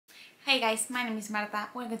Hey guys, my name is Marta,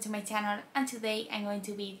 welcome to my channel, and today I'm going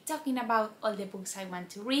to be talking about all the books I want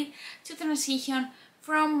to read to transition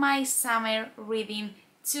from my summer reading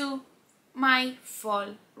to my fall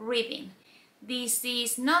reading. This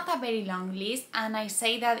is not a very long list, and I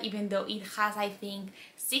say that even though it has, I think,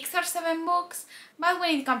 6 or 7 books, but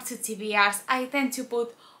when it comes to TBRs, I tend to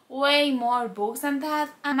put way more books than that,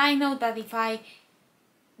 and I know that if I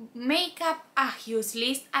make up a huge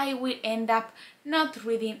list, I will end up not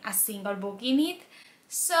reading a single book in it.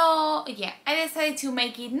 So yeah, I decided to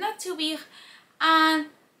make it not too big, and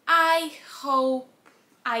I hope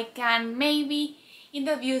I can maybe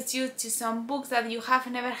introduce you to some books that you have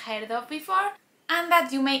never heard of before and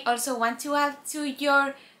that you may also want to add to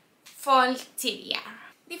your fall TBR.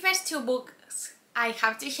 The first 2 books I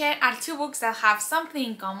have to share are 2 books that have something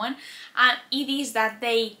in common, and it is that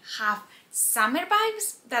they have summer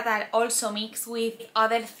vibes that are also mixed with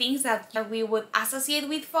other things that we would associate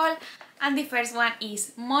with fall. And the first one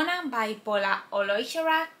is Mona by Pola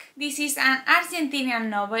Oloixarac. This is an Argentinian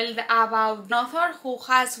novel about an author who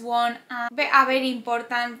has won a very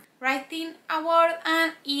important writing award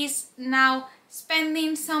and is now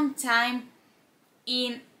spending some time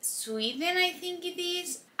in Sweden, I think it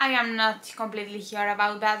is. I am not completely sure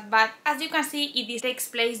about that, but as you can see, it takes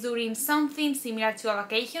place during something similar to a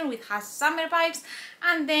vacation, which has summer vibes,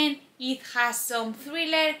 and then it has some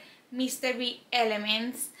thriller mystery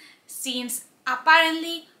elements, since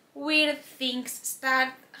apparently weird things start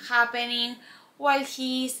happening while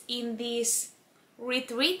he is in this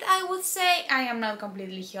retreat, I would say. I am not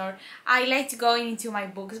completely sure. I like to go into my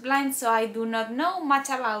books blind, so I do not know much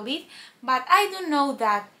about it, but I do know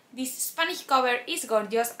that this Spanish cover is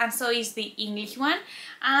gorgeous, and so is the English one,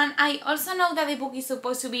 and I also know that the book is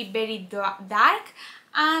supposed to be very dark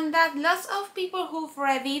and that lots of people who've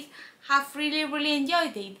read it have really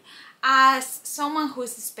enjoyed it. As someone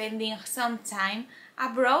who's spending some time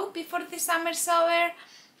abroad before the summer's over,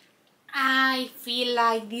 I feel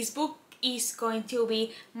like this book is going to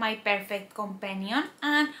be my perfect companion,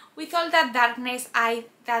 and with all that darkness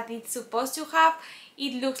that it's supposed to have,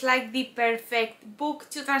 it looks like the perfect book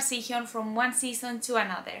to transition from one season to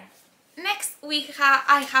another. Next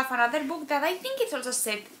I have another book that I think it's also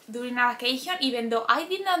set during a vacation, even though I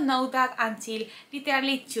did not know that until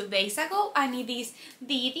literally 2 days ago, and it is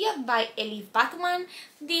The Idiot by Elif Batuman.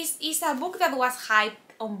 This is a book that was hyped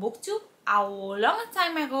on BookTube a long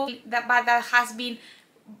time ago, but that has been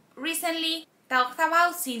recently talked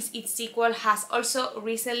about since its sequel has also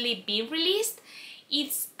recently been released.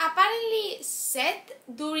 It's apparently set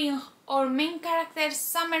during our main character's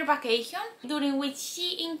summer vacation, during which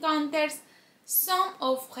she encounters some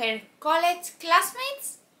of her college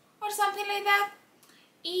classmates or something like that.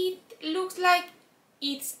 It looks like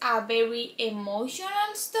it's a very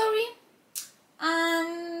emotional story,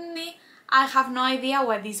 and I have no idea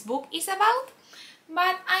what this book is about,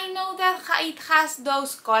 but I know that it has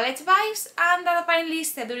those college vibes and that apparently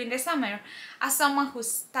is set during the summer. As someone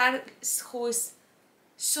who's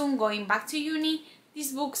soon going back to uni,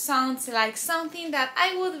 this book sounds like something that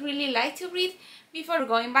I would really like to read before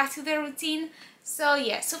going back to the routine. So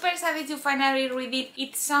yeah, super excited to finally read it.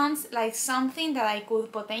 It sounds like something that I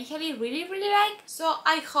could potentially really like, so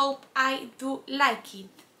I hope I do like it.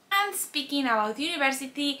 And speaking about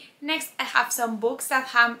university, next I have some books that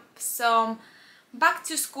have some back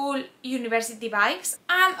to school university vibes,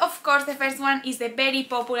 and of course the first one is the very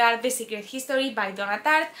popular The Secret History by Donna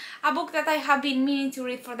Tart, a book that I have been meaning to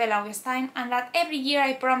read for the longest time and that every year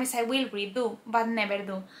I promise I will read, but never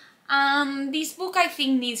do. This book I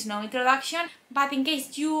think needs no introduction, but in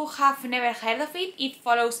case you have never heard of it, it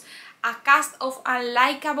follows a cast of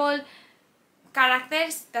unlikable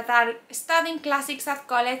characters that are studying classics at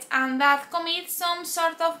college and that commit some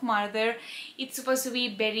sort of murder. It's supposed to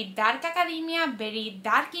be very dark academia, very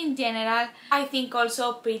dark in general, I think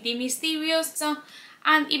also pretty mysterious,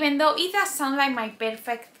 and even though it does sound like my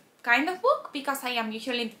perfect kind of book, because I am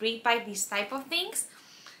usually intrigued by this type of things,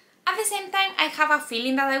 at the same time I have a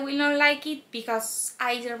feeling that I will not like it, because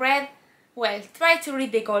I tried to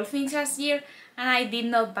read The Goldfinch last year and I did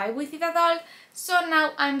not vibe with it at all, so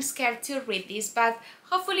now I'm scared to read this, but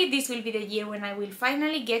hopefully this will be the year when I will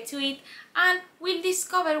finally get to it and will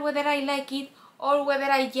discover whether I like it or whether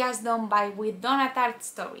I just don't vibe with Donna Tart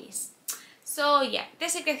stories. So yeah, The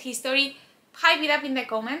Secret History, hype it up in the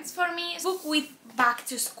comments for me. This book with back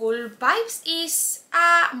to school vibes is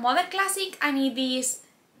a modern classic, and it is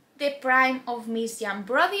The Prime of Miss Young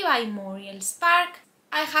Brodie by Muriel.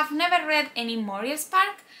 I have never read any Muriel,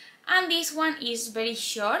 and this one is very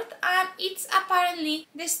short, and it's apparently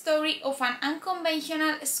the story of an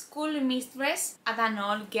unconventional school mistress at an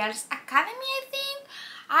all-girls academy, I think.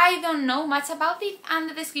 I don't know much about it and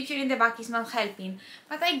the description in the back is not helping,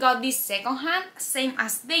 but I got this secondhand, same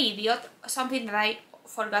as The Idiot, something that I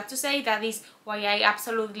forgot to say, that is why I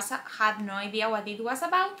absolutely had no idea what it was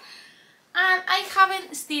about, and I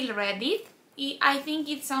haven't still read it. I think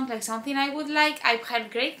it sounds like something I would like. I've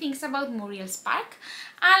heard great things about Muriel's Park,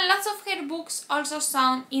 and lots of her books also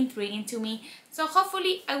sound intriguing to me, so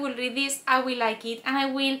hopefully I will read this, I will like it, and I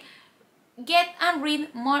will get and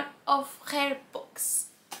read more of her books.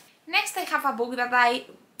 Next, I have a book that I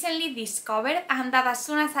recently discovered and that as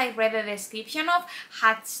soon as I read the description of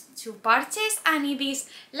had to purchase, and it is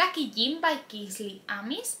Lucky Jim by Kingsley.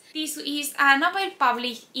 This is a novel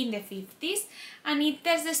published in the 50s and it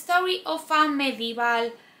tells the story of a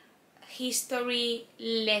medieval history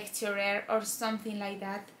lecturer or something like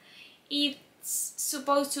that. It's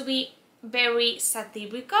supposed to be very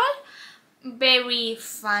satirical, very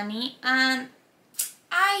funny, and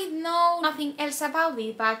I know nothing else about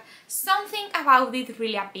it, but something about it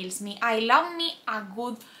really appeals me. I love me a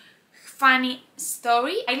good, funny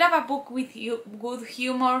story. I love a book with good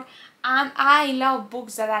humor, and I love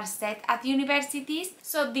books that are set at universities,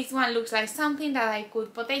 so this one looks like something that I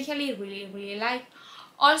could potentially really like.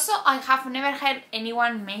 Also, I have never heard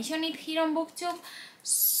anyone mention it here on BookTube,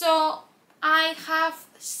 so I have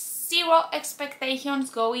zero expectations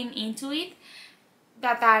going into it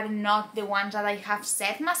that are not the ones that I have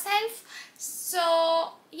set myself.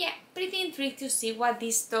 So yeah, pretty intrigued to see what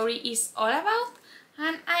this story is all about,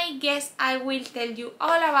 and I guess I will tell you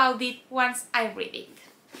all about it once I read it.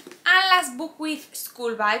 And last book with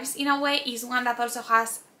school vibes in a way is one that also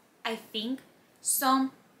has, I think,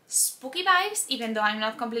 some spooky vibes, even though I'm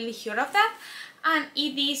not completely sure of that, and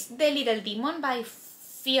it is The Little Demon by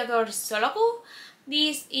Fyodor Sologub.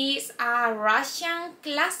 This is a Russian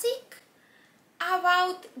classic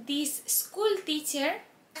about this school teacher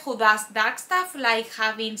who does dark stuff like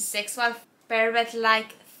having sexual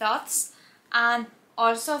pervert-like thoughts and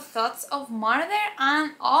also thoughts of murder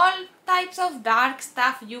and all types of dark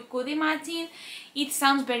stuff you could imagine. It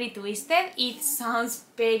sounds very twisted, it sounds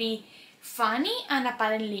very funny, and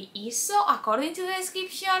apparently is so according to the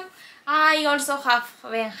description. I also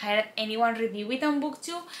haven't heard anyone review it on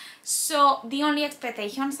BookTube, so the only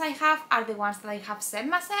expectations I have are the ones that I have set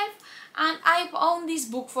myself, and I've owned this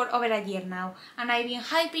book for over a year now, and I've been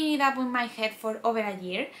hyping it up in my head for over a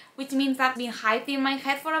year, which means that I've been hyped in my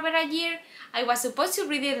head for over a year. I was supposed to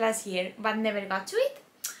read it last year, but never got to it,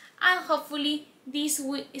 and hopefully this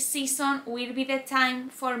season will be the time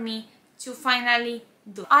for me to finally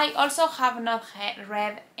do. I also have not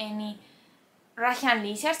read any Russian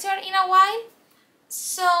literature in a while,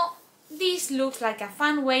 so this looks like a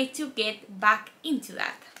fun way to get back into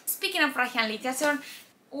that. Speaking of Russian literature,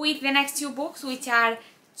 with the next two books, which are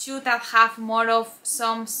two that have more of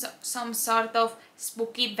some sort of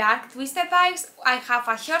spooky, dark, twisted vibes, I have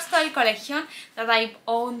a short story collection that I've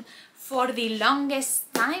owned for the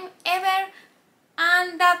longest time ever,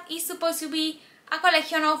 and that is supposed to be a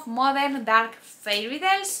collection of modern dark fairy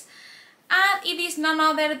tales, and it is none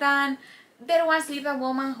other than There Was Little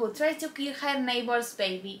Woman Who Tried to Kill Her Neighbor's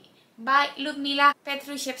Baby by Ludmilla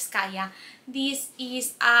Petrushevskaya. This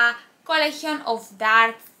is a collection of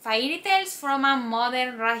dark fairy tales from a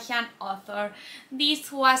modern Russian author.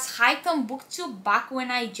 This was hyped on BookTube back when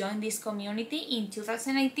I joined this community in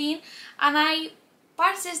 2018, and I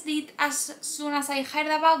purchased it as soon as I heard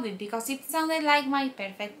about it because it sounded like my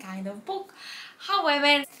perfect kind of book.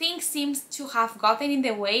 However, things seem to have gotten in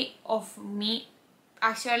the way of me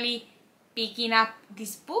actually picking up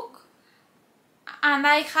this book, and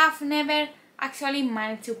I have never actually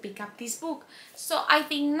managed to pick up this book. So I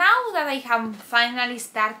think now that I am finally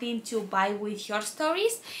starting to buy with short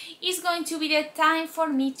stories, it's going to be the time for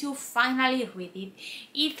me to finally read it.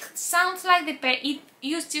 It sounds like it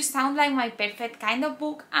used to sound like my perfect kind of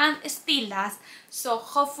book, and still does. So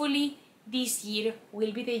hopefully this year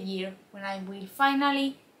will be the year when I will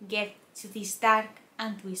finally get to this dark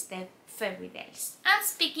and twisted fairy tales. And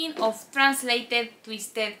speaking of translated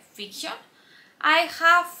twisted fiction, I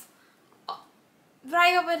have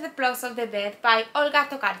Drive Over the Plows of the Dead by Olga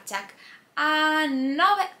Tokarczuk,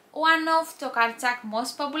 one of Tokarczuk's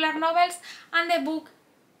most popular novels, and the book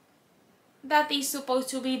that is supposed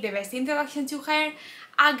to be the best introduction to her,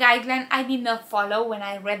 a guideline I did not follow when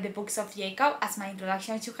I read the books of Jacob as my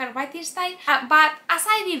introduction to her writing style, but as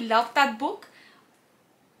I did love that book,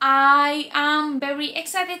 I am very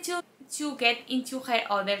excited to get into her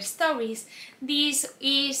other stories. This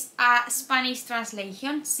is a Spanish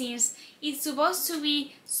translation since it's supposed to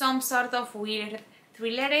be some sort of weird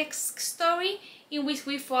thriller-esque story in which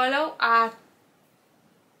we follow an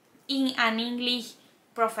English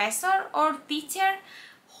professor or teacher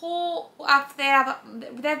who, after a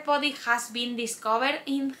dead body has been discovered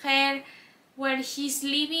in her where she's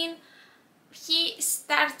living, he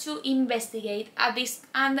starts to investigate this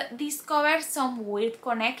and discovers some weird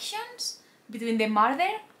connections between the murder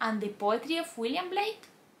and the poetry of William Blake.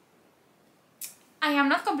 I am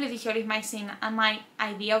not completely sure if my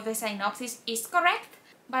idea of the synopsis is correct,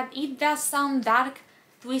 but it does sound dark,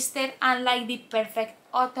 twisted, and like the perfect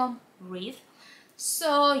autumn read.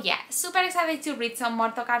 So yeah, super excited to read some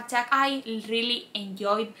more Tokarczuk. I really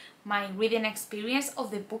enjoyed my reading experience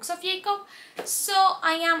of the books of Jacob, so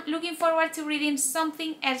I am looking forward to reading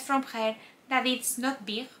something else from her that is not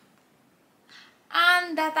big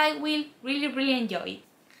and that I will really enjoy.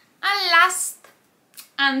 And last,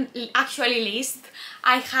 and actually least,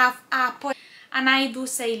 I have a poem, and I do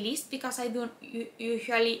say least because I don't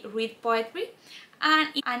usually read poetry,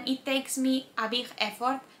 and it takes me a big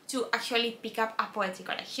effort to actually pick up a poetry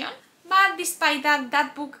collection. But despite that,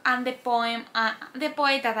 that book and the poem, the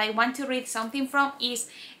poet that I want to read something from is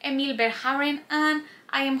Émile Verhaeren, and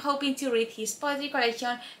I am hoping to read his poetry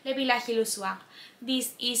collection, Le Village Illusoires.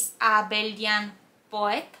 This is a Belgian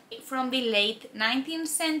poet from the late 19th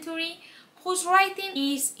century whose writing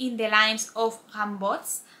is in the lines of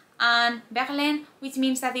Rambots and Verlaine, which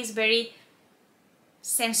means that it's very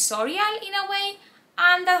sensorial in a way,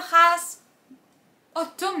 and that has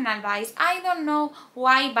autumnal vibes. I don't know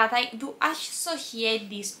why, but I do associate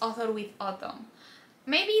this author with autumn.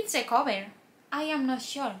 Maybe it's a cover, I am not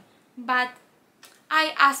sure, but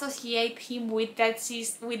I associate him with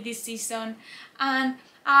with this season, and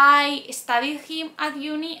I studied him at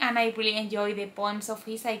uni and I really enjoy the poems of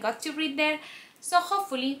his I got to read there, so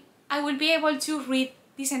hopefully I will be able to read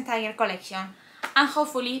this entire collection, and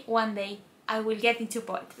hopefully one day I will get into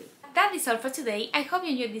poetry. That is all for today. I hope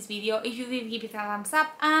you enjoyed this video. If you did, give it a thumbs up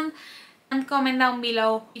and comment down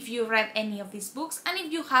below if you read any of these books, and if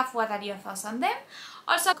you have, what are your thoughts on them.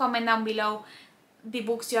 Also comment down below the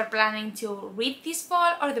books you are planning to read this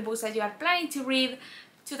fall, or the books that you are planning to read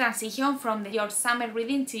to transition from your summer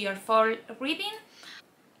reading to your fall reading.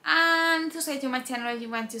 And subscribe to my channel if you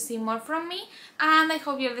want to see more from me, and I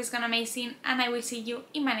hope your day is gone amazing, and I will see you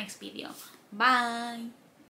in my next video. Bye!